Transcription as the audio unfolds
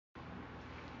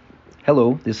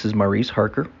Hello, this is Maurice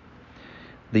Harker.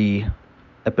 The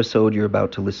episode you're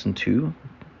about to listen to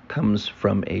comes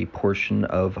from a portion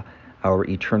of our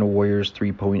Eternal Warriors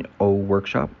 3.0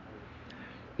 workshop.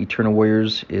 Eternal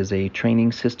Warriors is a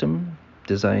training system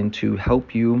designed to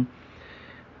help you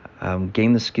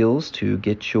gain the skills to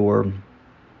get your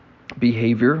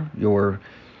behavior, your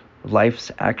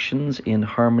life's actions in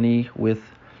harmony with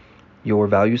your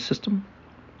value system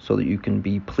so that you can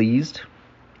be pleased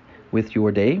with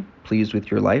your day, pleased with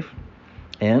your life,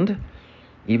 and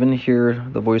even hear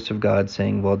the voice of God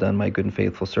saying, "Well done, my good and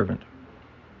faithful servant."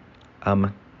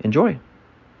 Enjoy.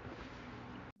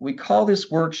 We call this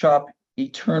workshop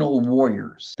Eternal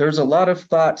Warriors. There's a lot of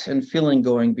thought and feeling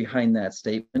going behind that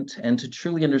statement, and to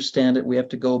truly understand it, we have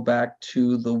to go back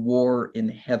to the war in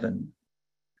heaven.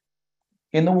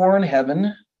 In the war in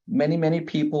heaven, many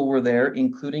people were there,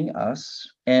 including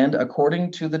us, and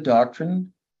according to the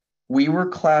doctrine, we were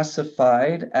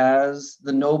classified as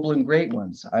the noble and great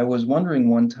ones. I was wondering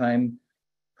one time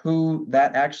who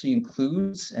that actually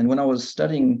includes. And when I was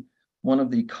studying one of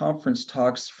the conference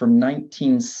talks from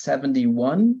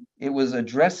 1971, it was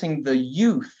addressing the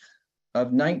youth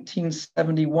of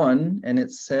 1971. And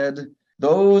it said,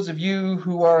 "Those of you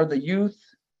who are the youth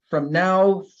from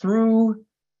now through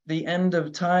the end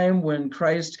of time when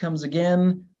Christ comes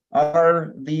again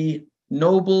are the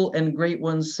noble and great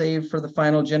ones saved for the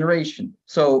final generation."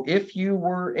 So if you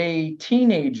were a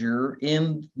teenager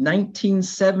in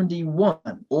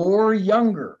 1971 or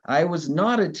younger, I was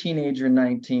not a teenager in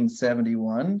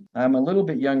 1971. I'm a little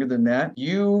bit younger than that.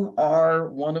 You are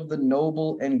one of the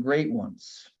noble and great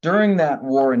ones. During that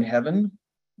war in heaven,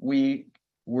 we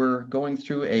were going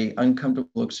through an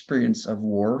uncomfortable experience of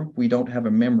war. We don't have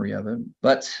a memory of it,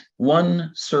 but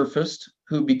one surfaced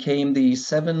who became the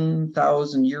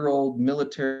 7,000-year-old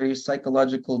military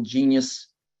psychological genius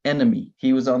enemy.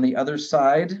 He was on the other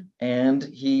side, and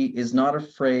he is not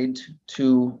afraid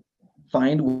to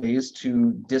find ways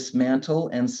to dismantle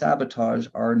and sabotage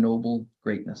our noble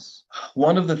greatness.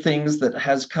 One of the things that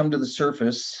has come to the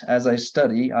surface as I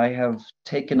study, I have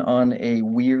taken on a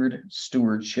weird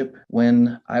stewardship.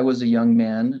 When I was a young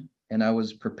man and I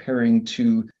was preparing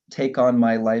to take on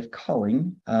my life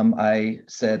calling, I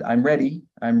said, I'm ready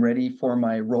for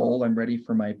my role. I'm ready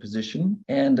for my position.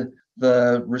 And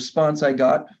the response I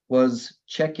got was,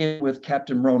 check in with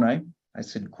Captain Moroni. I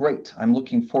said, great, I'm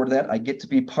looking forward to that. I get to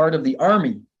be part of the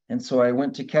Army. And so I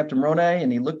went to Captain Moroni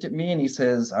and he looked at me and he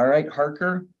says, all right,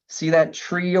 Harker, see that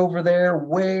tree over there,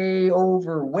 way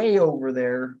over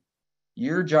there?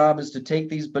 Your job is to take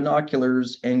these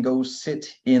binoculars and go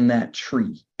sit in that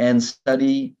tree and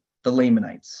study the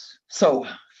Lamanites. So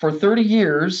for 30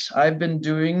 years, I've been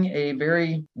doing a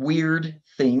very weird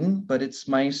thing, but it's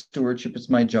my stewardship, it's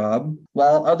my job.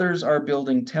 While others are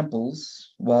building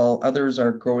temples, while others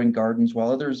are growing gardens, while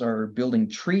others are building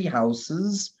tree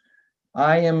houses,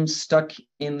 I am stuck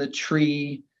in the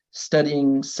tree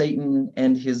studying Satan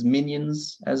and his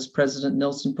minions, as President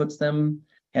Nelson puts them.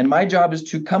 And my job is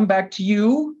to come back to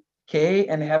you, okay,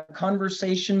 and have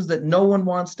conversations that no one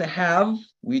wants to have.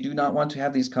 We do not want to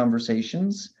have these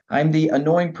conversations. I'm the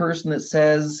annoying person that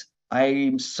says,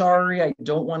 I'm sorry, I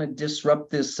don't want to disrupt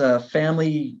this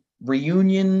family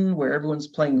reunion where everyone's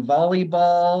playing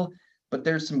volleyball, but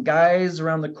there's some guys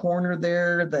around the corner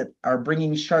there that are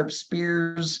bringing sharp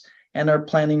spears and are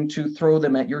planning to throw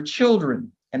them at your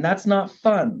children. And that's not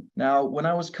fun. Now, when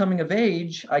I was coming of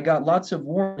age, I got lots of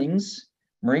warnings.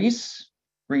 Maurice,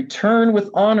 return with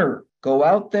honor. Go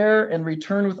out there and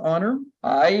return with honor.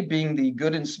 I, being the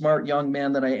good and smart young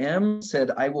man that I am,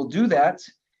 said, I will do that.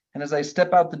 And as I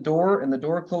step out the door and the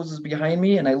door closes behind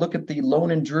me and I look at the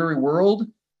lone and dreary world,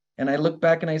 and I look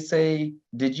back and I say,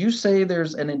 did you say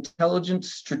there's an intelligent,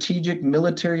 strategic,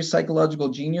 military, psychological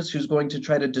genius who's going to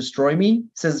try to destroy me?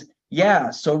 It says, yeah,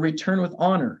 so return with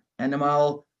honor. And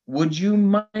Amal, would you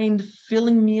mind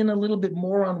filling me in a little bit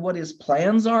more on what his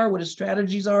plans are, what his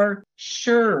strategies are?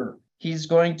 Sure, he's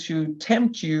going to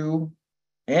tempt you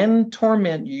and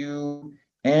torment you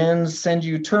and send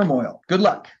you turmoil. Good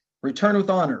luck. Return with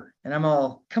honor. And I'm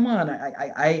all, come on,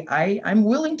 I'm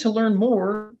willing to learn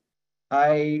more.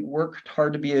 I worked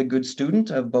hard to be a good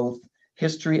student of both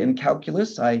history and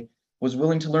calculus. I was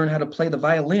willing to learn how to play the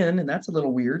violin, and that's a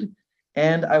little weird.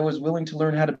 And I was willing to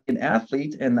learn how to be an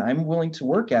athlete, and I'm willing to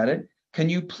work at it. Can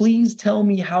you please tell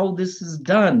me how this is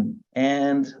done?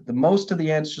 And the most of the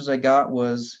answers I got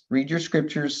was read your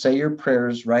scriptures, say your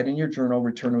prayers, write in your journal,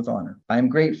 return with honor. I'm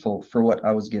grateful for what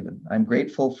I was given. I'm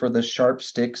grateful for the sharp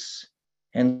sticks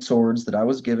and swords that I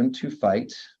was given to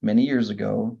fight many years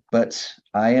ago, but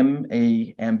I am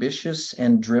a ambitious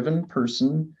and driven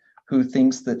person who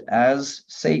thinks that as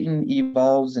Satan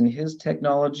evolves in his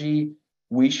technology,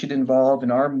 we should evolve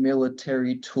in our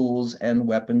military tools and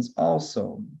weapons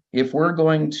also. If we're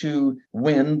going to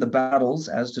win the battles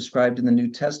as described in the New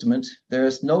Testament, there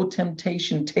is no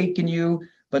temptation taken you,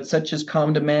 but such as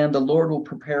come to man, the Lord will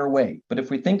prepare a way. But if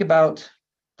we think about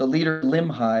the leader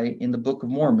Limhi in the Book of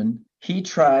Mormon, he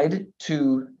tried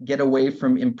to get away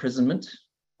from imprisonment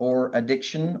or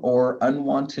addiction or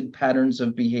unwanted patterns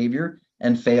of behavior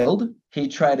and failed. He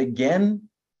tried again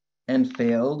and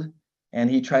failed. And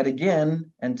he tried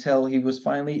again until he was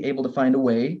finally able to find a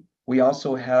way. We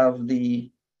also have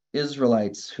the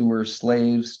Israelites who were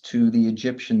slaves to the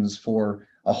Egyptians for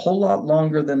a whole lot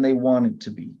longer than they wanted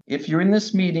to be. If you're in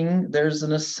this meeting, there's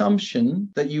an assumption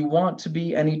that you want to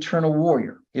be an eternal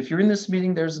warrior. If you're in this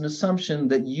meeting, there's an assumption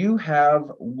that you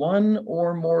have one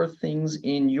or more things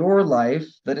in your life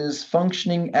that is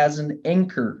functioning as an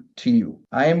anchor to you.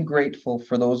 I am grateful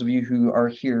for those of you who are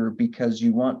here because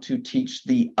you want to teach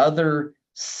the other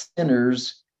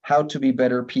sinners how to be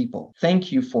better people.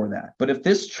 Thank you for that. But if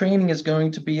this training is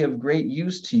going to be of great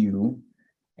use to you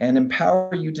and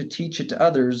empower you to teach it to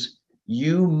others,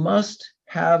 you must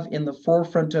have in the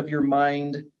forefront of your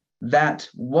mind that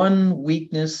one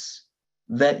weakness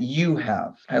that you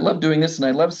have. I love doing this, and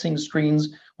I love seeing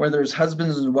screens where there's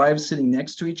husbands and wives sitting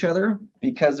next to each other,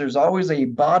 because there's always a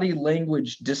body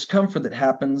language discomfort that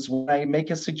happens when I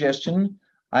make a suggestion.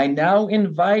 I now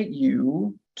invite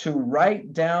you to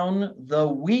write down the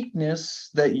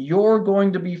weakness that you're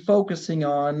going to be focusing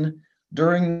on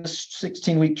during this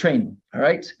 16-week training. All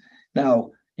right.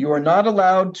 Now, you are not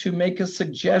allowed to make a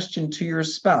suggestion to your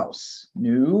spouse.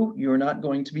 No, you're not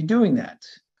going to be doing that.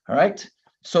 All right.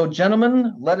 So,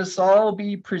 gentlemen, let us all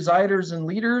be presiders and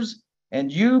leaders, and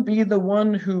you be the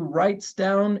one who writes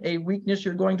down a weakness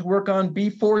you're going to work on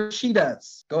before she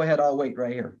does. Go ahead, I'll wait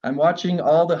right here. I'm watching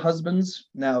all the husbands.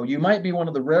 Now, you might be one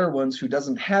of the rare ones who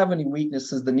doesn't have any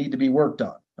weaknesses that need to be worked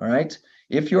on. All right.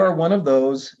 If you are one of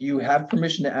those, you have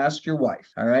permission to ask your wife.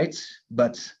 All right.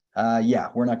 But yeah,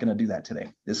 we're not going to do that today.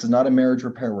 This is not a marriage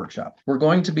repair workshop. We're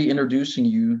going to be introducing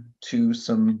you to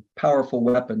some powerful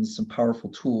weapons, some powerful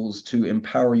tools to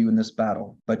empower you in this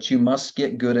battle. But you must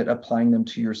get good at applying them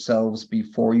to yourselves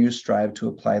before you strive to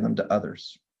apply them to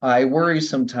others. I worry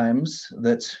sometimes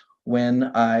that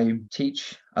when I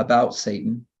teach about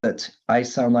Satan, that I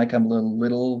sound like I'm a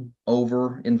little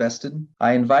over invested.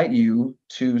 I invite you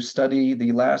to study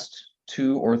the last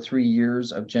 2 or 3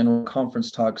 years of general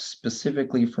conference talks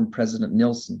specifically from President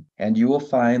Nilsson. And you will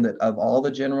find that of all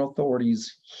the general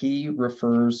authorities, he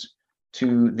refers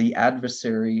to the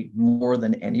adversary more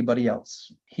than anybody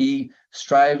else. He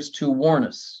strives to warn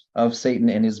us of Satan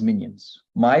and his minions.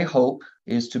 My hope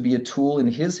is to be a tool in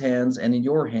his hands and in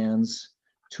your hands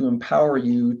to empower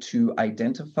you to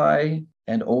identify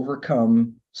and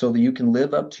overcome so that you can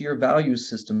live up to your value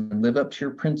system and live up to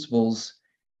your principles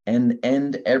and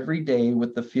end every day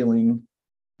with the feeling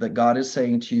that God is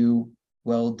saying to you,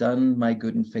 well done, my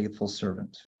good and faithful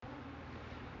servant.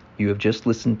 You have just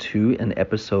listened to an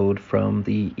episode from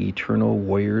the Eternal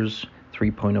Warriors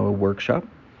 3.0 workshop.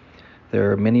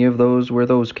 There are many of those where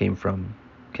those came from.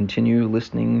 Continue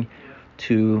listening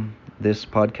to this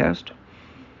podcast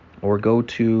or go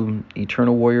to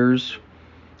Eternal Warriors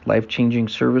Life-Changing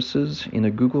Services in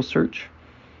a Google search,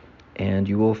 and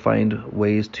you will find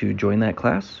ways to join that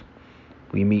class.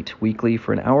 We meet weekly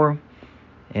for an hour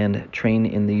and train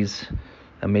in these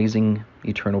amazing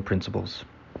eternal principles.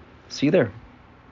 See you there.